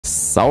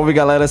Salve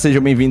galera,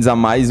 sejam bem-vindos a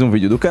mais um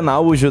vídeo do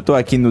canal. Hoje eu tô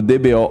aqui no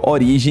DBO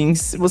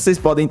Origins. Vocês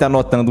podem estar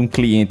notando um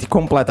cliente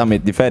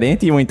completamente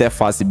diferente e uma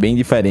interface bem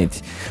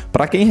diferente.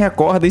 Para quem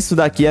recorda, isso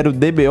daqui era o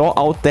DBO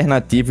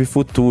Alternativo e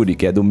Future,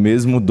 que é do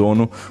mesmo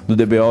dono do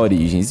DBO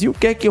Origins. E o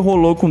que é que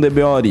rolou com o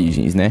DBO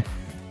Origins, né?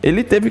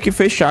 Ele teve que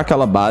fechar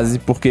aquela base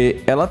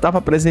porque ela estava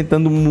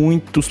apresentando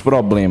muitos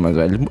problemas,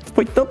 velho.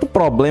 Foi tanto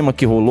problema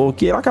que rolou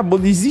que ele acabou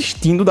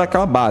desistindo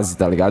daquela base,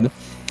 tá ligado?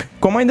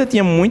 Como ainda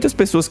tinha muitas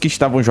pessoas que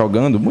estavam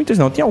jogando, muitas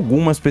não, tinha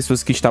algumas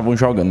pessoas que estavam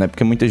jogando, né?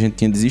 Porque muita gente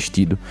tinha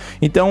desistido.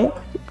 Então,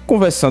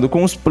 conversando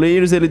com os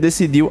players, ele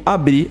decidiu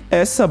abrir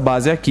essa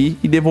base aqui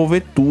e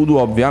devolver tudo,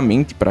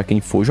 obviamente, para quem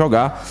for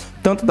jogar,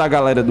 tanto da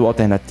galera do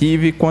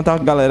Alternative quanto a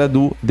galera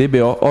do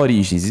DBO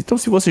Origins. Então,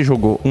 se você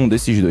jogou um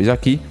desses dois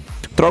aqui,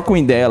 troca uma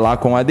ideia lá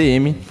com o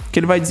ADM, que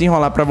ele vai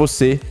desenrolar para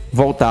você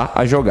voltar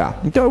a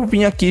jogar. Então eu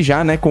vim aqui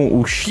já, né, com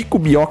o Chico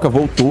Bioca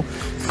voltou.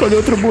 Escolhi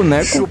outro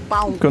boneco,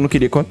 que eu não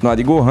queria continuar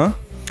de Gohan.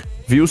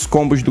 Vi os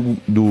combos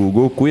do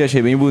Goku e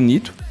achei bem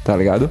bonito, tá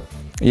ligado?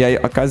 E aí,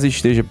 a caso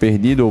esteja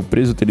perdido ou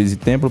preso, utilize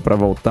templo para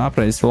voltar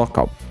para esse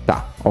local.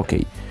 Tá,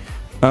 ok.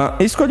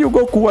 Escolhi o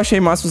Goku, achei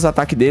massa os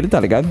ataques dele, tá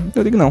ligado?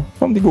 Eu digo não,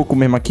 vamos de Goku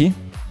mesmo aqui.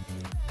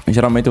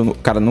 Geralmente o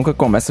cara nunca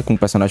começa com um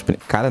personagem...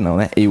 Cara não,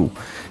 né?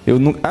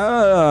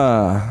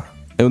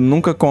 Eu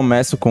nunca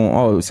começo com...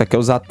 Ó, isso aqui é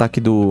os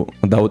ataques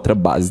da outra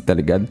base, tá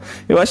ligado?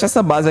 Eu acho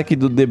essa base aqui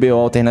do DBO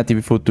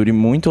Alternative Future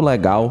muito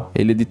legal.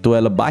 Ele editou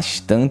ela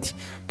bastante.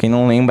 Quem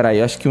não lembra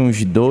aí, acho que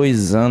uns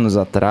 2 anos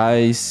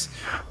atrás...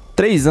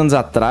 3 anos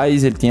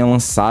atrás ele tinha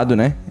lançado,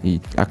 né?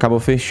 E acabou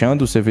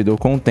fechando o servidor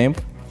com o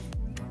tempo.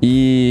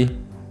 E...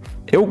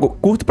 eu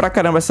curto pra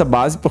caramba essa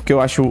base, porque eu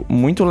acho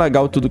muito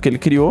legal tudo que ele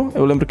criou.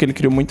 Eu lembro que ele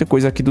criou muita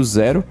coisa aqui do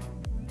zero,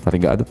 tá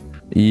ligado?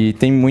 E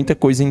tem muita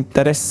coisa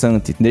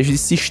interessante, desde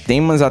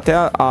sistemas até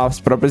as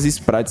próprias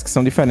sprites que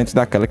são diferentes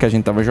daquela que a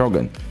gente tava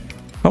jogando.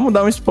 Vamos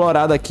dar uma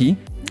explorada aqui.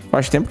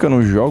 Faz tempo que eu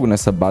não jogo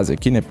nessa base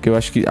aqui, né? Porque eu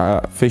acho que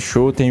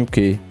fechou, tem o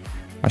quê?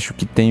 Acho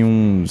que tem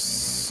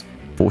uns...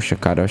 Poxa,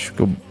 cara, acho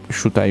que eu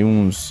chuto aí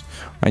uns...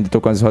 Ainda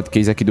tô com as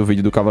hotkeys aqui do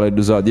vídeo do Cavaleiro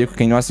do Zodíaco.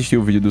 Quem não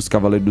assistiu o vídeo dos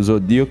Cavaleiros do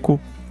Zodíaco...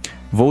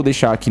 vou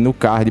deixar aqui no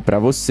card para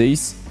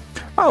vocês.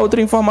 A outra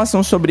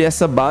informação sobre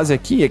essa base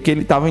aqui é que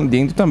ele tá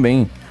vendendo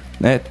também,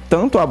 né?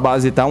 Tanto a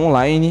base tá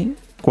online,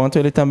 quanto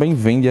ele também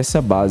vende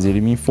essa base.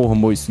 Ele me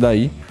informou isso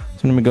daí.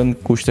 Se não me engano,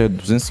 custa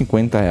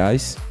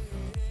R$250.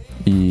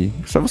 E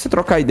só você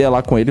trocar ideia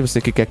lá com ele,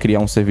 você que quer criar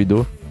um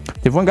servidor.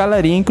 Teve uma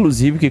galerinha,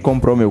 inclusive, que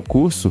comprou meu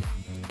curso,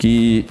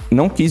 que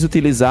não quis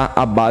utilizar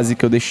a base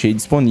que eu deixei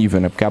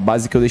disponível, né? Porque a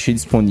base que eu deixei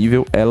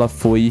disponível, ela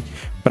foi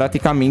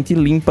praticamente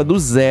limpa do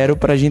zero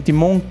pra gente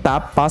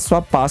montar passo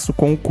a passo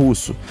com o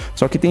curso.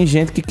 Só que tem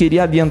gente que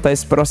queria adiantar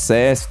esse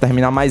processo,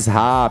 terminar mais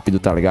rápido,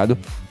 tá ligado?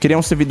 Queria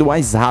um servidor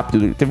mais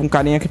rápido. Teve um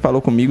carinha que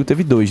falou comigo,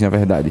 teve 2, na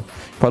verdade.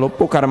 Falou,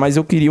 pô, cara, mas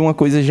eu queria uma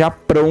coisa já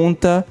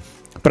pronta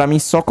pra mim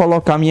só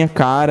colocar minha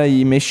cara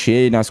e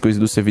mexer nas coisas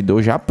do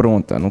servidor já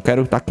pronta. Não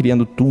quero estar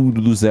criando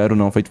tudo do zero,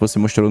 não, feito você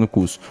mostrou no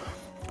curso.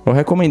 Eu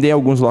recomendei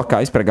alguns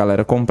locais pra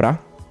galera comprar.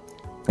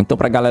 Então,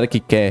 pra galera que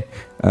quer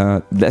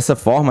dessa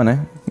forma,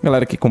 né?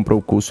 Galera que comprou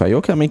o curso aí,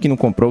 ou também que não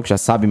comprou, que já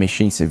sabe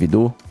mexer em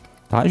servidor,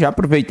 tá? Já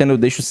aproveitando, eu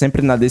deixo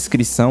sempre na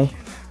descrição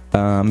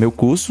meu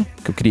curso,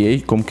 que eu criei,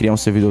 como criar um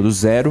servidor do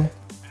zero.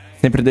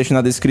 Sempre deixo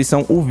na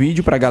descrição o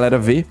vídeo pra galera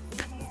ver,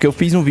 porque eu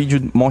fiz um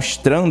vídeo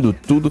mostrando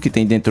tudo que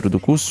tem dentro do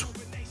curso,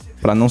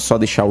 pra não só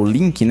deixar o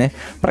link, né?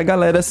 Pra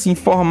galera se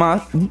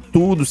informar de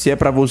tudo, se é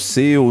pra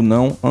você ou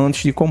não,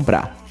 antes de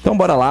comprar. Então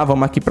bora lá,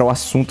 vamos aqui para o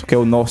assunto que é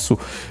o nosso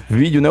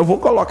vídeo, né? Eu vou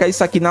colocar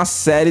isso aqui na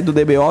série do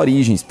DBO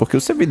Origins, porque o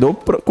servidor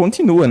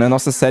continua, né?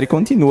 Nossa série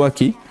continua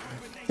aqui.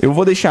 Eu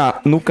vou deixar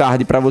no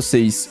card para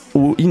vocês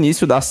o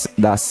início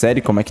da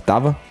série, como é que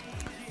tava.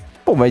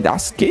 Pô, vai dar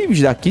as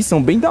caves daqui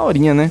são bem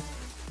daorinha, né?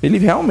 Ele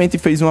realmente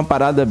fez uma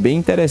parada bem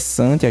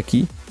interessante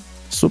aqui.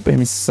 Super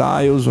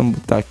Missiles, vamos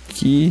botar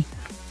aqui.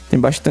 Tem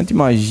bastante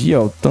magia,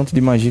 ó, o tanto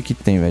de magia que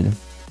tem, velho.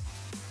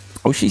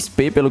 O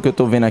XP, pelo que eu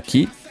tô vendo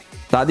aqui,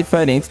 tá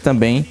diferente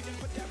também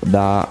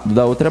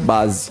da outra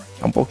base.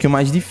 É um pouquinho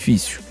mais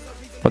difícil.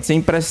 Pode ser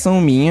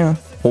impressão minha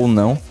ou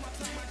não.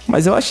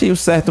 Mas eu achei o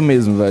certo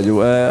mesmo,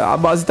 velho. A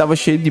base tava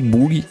cheia de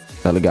bug,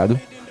 tá ligado?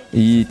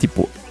 E,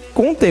 tipo,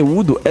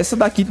 conteúdo... Essa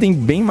daqui tem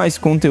bem mais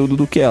conteúdo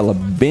do que ela.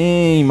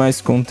 Bem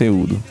mais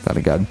conteúdo, tá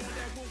ligado?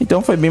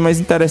 Então foi bem mais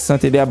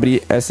interessante ele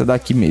abrir essa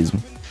daqui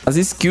mesmo. As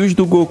skills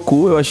do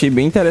Goku eu achei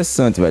bem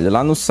interessante, velho.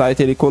 Lá no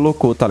site ele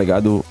colocou, tá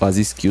ligado? As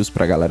skills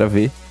pra galera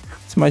ver.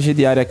 Essa magia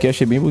diária aqui eu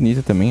achei bem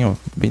bonita também, ó.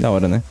 Bem da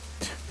hora, né?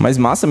 Mas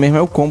massa mesmo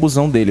é o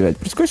combozão dele, velho.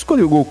 Por isso que eu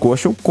escolhi o Goku. Eu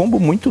achei o combo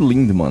muito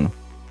lindo, mano.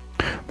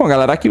 Bom,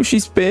 galera, aqui o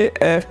XP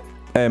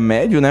é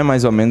médio, né?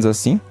 Mais ou menos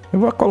assim. Eu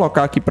vou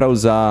colocar aqui pra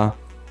usar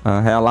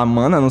realar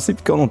mana. Não sei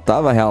porque eu não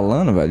tava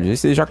realando, velho.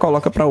 Você já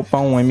coloca pra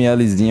upar um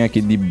MLzinho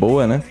aqui de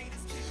boa, né?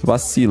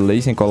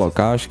 Vacilei sem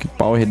colocar. Acho que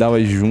Power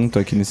dava junto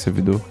aqui nesse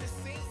servidor.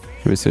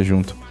 Deixa eu ver se é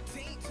junto.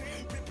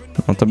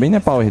 Não, também não é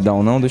Power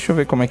Down, não. Deixa eu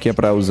ver como é que é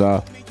pra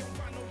usar...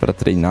 Pra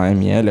treinar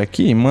ML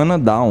aqui, mana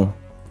down.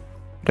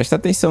 Presta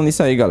atenção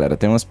nisso aí, galera.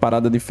 Tem umas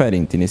paradas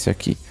diferentes nesse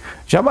aqui.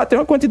 Já bateu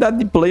uma quantidade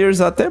de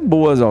players até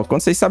boas, ó.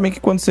 Quando vocês sabem que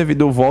quando o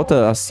servidor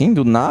volta assim,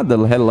 do nada,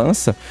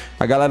 relança,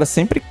 a galera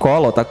sempre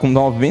cola, ó. Tá com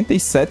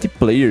 97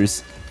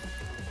 players.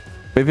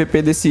 O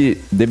PVP desse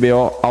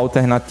DBO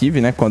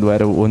Alternative, né? Quando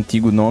era o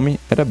antigo nome,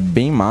 era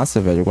bem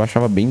massa, velho. Eu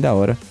achava bem da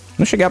hora.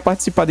 Não cheguei a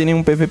participar de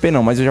nenhum PVP,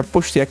 não. Mas eu já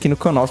postei aqui no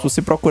canal. Se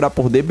você procurar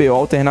por DBO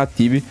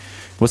Alternative,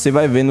 você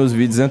vai ver nos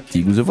vídeos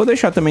antigos. Eu vou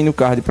deixar também no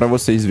card para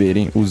vocês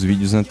verem os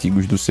vídeos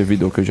antigos do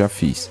servidor que eu já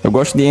fiz. Eu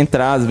gosto de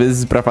entrar, às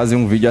vezes, para fazer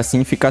um vídeo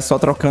assim e ficar só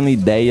trocando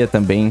ideia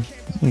também.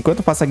 Enquanto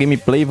eu faço a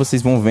gameplay,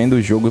 vocês vão vendo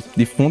o jogo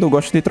de fundo. Eu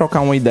gosto de trocar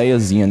uma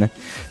ideiazinha, né?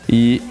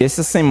 E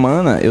essa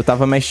semana eu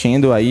tava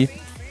mexendo aí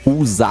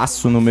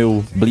fullzaço no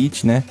meu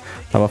Bleach, né?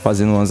 Tava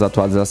fazendo umas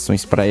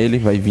atualizações para ele.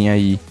 Vai vir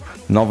aí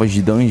novas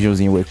de dungeons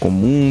em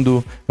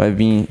Ecomundo, vai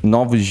vir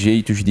novos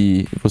jeitos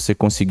de você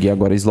conseguir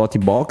agora slot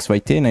box,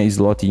 vai ter, né,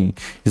 slot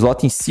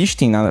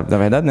system, na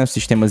verdade, né, o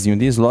sistemazinho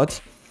de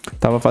slot.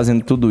 Tava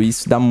fazendo tudo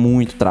isso, dá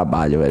muito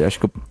trabalho, velho. Acho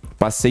que eu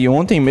passei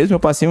ontem mesmo, eu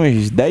passei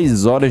umas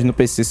 10 horas no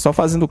PC só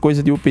fazendo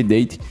coisa de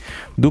update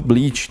do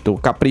Bleach. Tô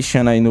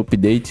caprichando aí no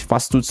update,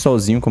 faço tudo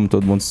sozinho, como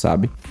todo mundo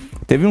sabe.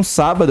 Teve um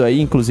sábado aí,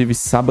 inclusive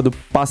sábado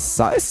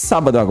passado, esse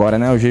sábado agora,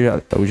 né, hoje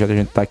a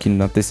gente tá aqui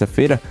na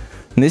terça-feira.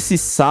 Nesse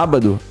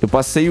sábado, eu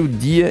passei o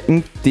dia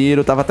inteiro,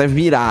 eu tava até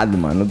virado,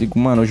 mano. Eu digo,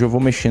 mano, hoje eu vou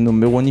mexer no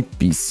meu One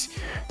Piece,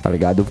 tá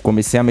ligado? Eu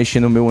comecei a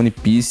mexer no meu One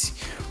Piece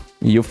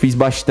e eu fiz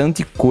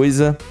bastante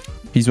coisa.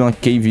 Fiz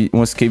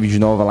umas caves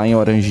novas lá em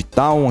Orange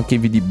Town, uma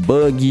cave de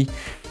bug.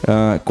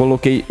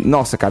 Coloquei...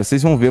 Nossa, cara,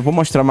 vocês vão ver, eu vou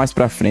mostrar mais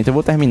pra frente. Eu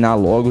vou terminar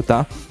logo,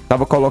 tá?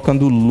 Tava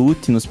colocando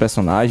loot nos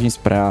personagens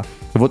pra...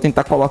 Eu vou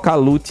tentar colocar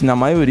loot na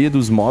maioria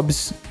dos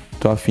mobs.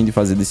 Tô a fim de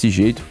fazer desse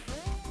jeito.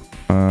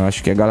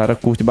 Acho que a galera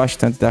curte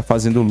bastante tá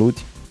fazendo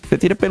loot. Você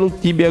tira pelo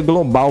Tibia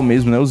global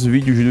mesmo, né? Os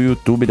vídeos do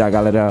YouTube da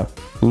galera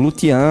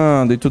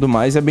luteando e tudo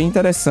mais. É bem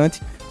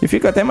interessante. E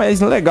fica até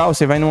mais legal.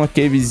 Você vai numa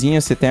cavezinha,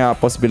 você tem a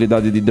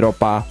possibilidade de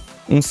dropar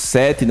um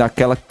set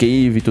daquela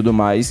cave e tudo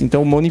mais.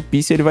 Então o One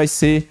Piece ele vai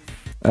ser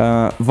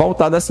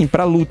voltado assim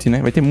pra loot, né?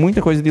 Vai ter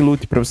muita coisa de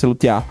loot pra você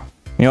lutear.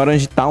 Em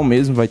Orange Town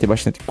mesmo vai ter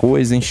bastante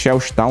coisa. Em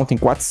Shells Town tem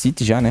 4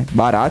 cities já, né?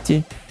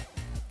 Barate.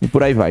 E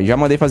por aí vai. Já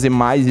mandei fazer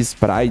mais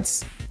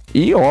sprites.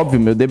 E, óbvio,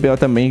 meu DBO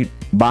também,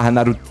 /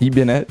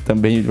 Narutibia, né?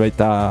 Também vai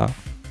estar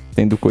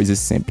tendo coisas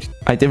sempre.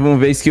 Aí teve uma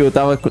vez que eu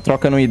tava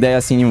trocando uma ideia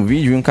assim em um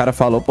vídeo e um cara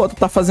falou, pô, tu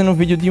tá fazendo um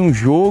vídeo de um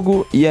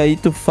jogo e aí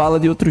tu fala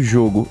de outro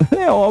jogo.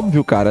 É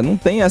óbvio, cara, não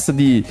tem essa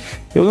de...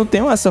 Eu não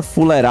tenho essa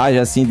fuleiragem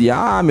assim de,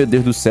 ah, meu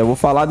Deus do céu, vou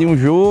falar de um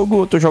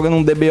jogo, eu tô jogando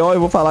um DBO e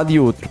vou falar de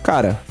outro.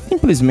 Cara,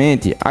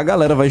 simplesmente a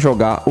galera vai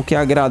jogar o que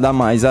agradar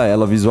mais a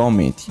ela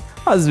visualmente.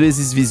 Às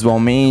vezes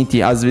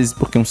visualmente, às vezes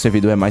porque um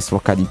servidor é mais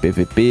focado em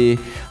PVP,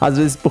 às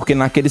vezes porque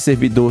naquele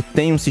servidor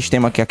tem um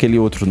sistema que aquele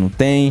outro não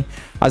tem,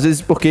 às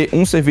vezes porque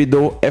um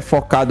servidor é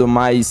focado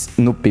mais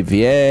no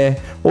PvE,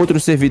 outro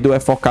servidor é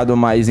focado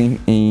mais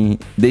em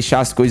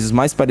deixar as coisas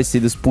mais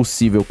parecidas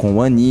possível com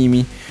o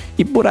anime,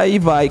 e por aí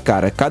vai,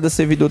 cara. Cada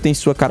servidor tem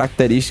sua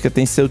característica,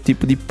 tem seu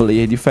tipo de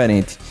player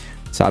diferente,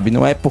 sabe?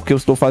 Não é porque eu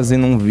estou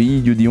fazendo um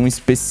vídeo de um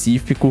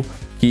específico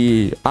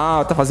que,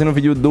 tá fazendo um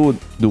vídeo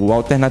do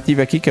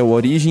Alternative aqui, que é o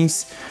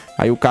Origins,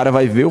 aí o cara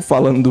vai ver eu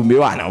falando do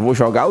meu, não, vou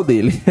jogar o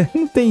dele.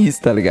 Não tem isso,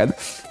 tá ligado?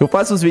 Eu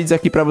faço os vídeos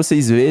aqui pra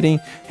vocês verem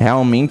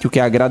realmente o que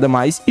agrada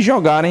mais e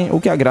jogarem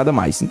o que agrada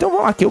mais. Então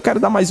vamos aqui, eu quero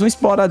dar mais uma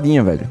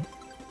exploradinha, velho.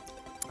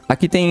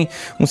 Aqui tem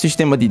um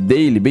sistema de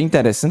daily bem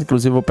interessante,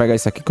 inclusive eu vou pegar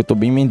isso aqui que eu tô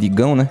bem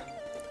mendigão, né?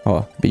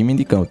 Ó, bem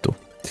mendigão eu tô.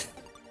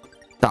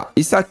 Tá,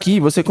 isso aqui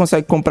você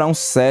consegue comprar um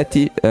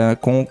set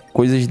com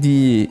coisas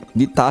de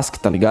task,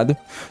 tá ligado?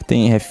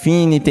 Tem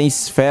refine, tem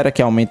esfera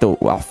que aumenta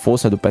a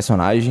força do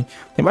personagem.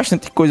 Tem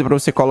bastante coisa pra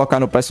você colocar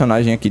no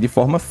personagem aqui de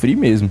forma free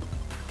mesmo,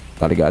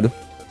 tá ligado?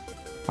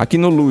 Aqui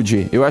no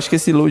loot, eu acho que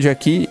esse loot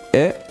aqui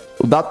é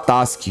o da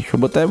task. Deixa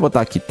eu até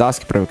botar aqui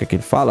task pra ver o que é que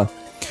ele fala.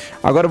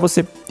 Agora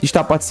você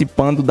está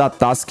participando da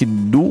task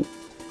do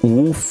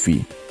Wolf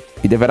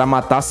e deverá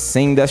matar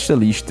 100 desta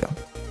lista.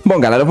 Bom,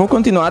 galera, eu vou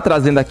continuar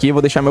trazendo aqui,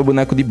 vou deixar meu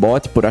boneco de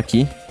bot por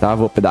aqui, tá?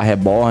 Vou dar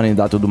reborn,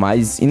 dar tudo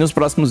mais. E nos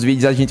próximos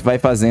vídeos a gente vai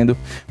fazendo,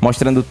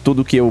 mostrando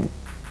tudo que eu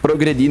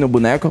progredi no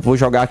boneco. Vou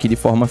jogar aqui de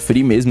forma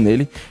free mesmo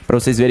nele, pra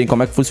vocês verem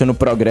como é que funciona o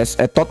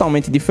progresso. É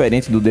totalmente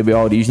diferente do DBO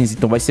Origins,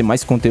 então vai ser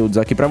mais conteúdos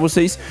aqui pra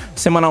vocês.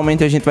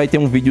 Semanalmente a gente vai ter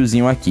um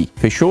videozinho aqui,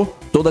 fechou?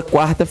 Toda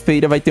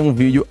quarta-feira vai ter um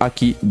vídeo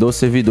aqui do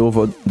servidor,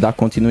 vou dar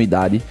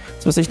continuidade.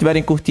 Se vocês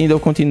estiverem curtindo, eu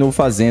continuo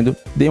fazendo.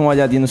 Dê uma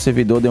olhadinha no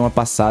servidor, dê uma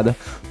passada.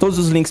 Todos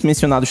os links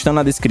mencionados estão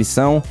na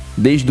descrição,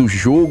 desde o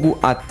jogo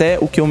até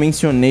o que eu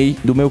mencionei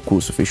do meu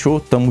curso, fechou?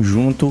 Tamo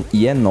junto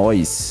e é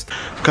nóis.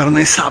 Quero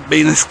nem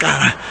saber nesse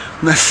cara,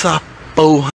 nessa porra.